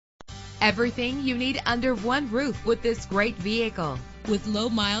Everything you need under one roof with this great vehicle. With low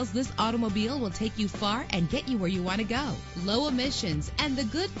miles, this automobile will take you far and get you where you want to go. Low emissions and the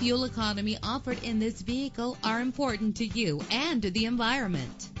good fuel economy offered in this vehicle are important to you and to the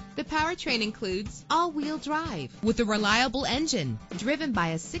environment. The powertrain includes all-wheel drive with a reliable engine driven by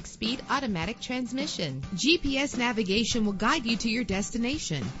a 6-speed automatic transmission. GPS navigation will guide you to your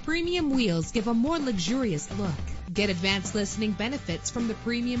destination. Premium wheels give a more luxurious look. Get advanced listening benefits from the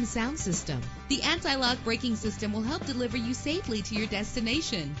premium sound system. The anti-lock braking system will help deliver you safely to your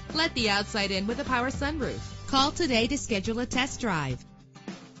destination. Let the outside in with a power sunroof. Call today to schedule a test drive.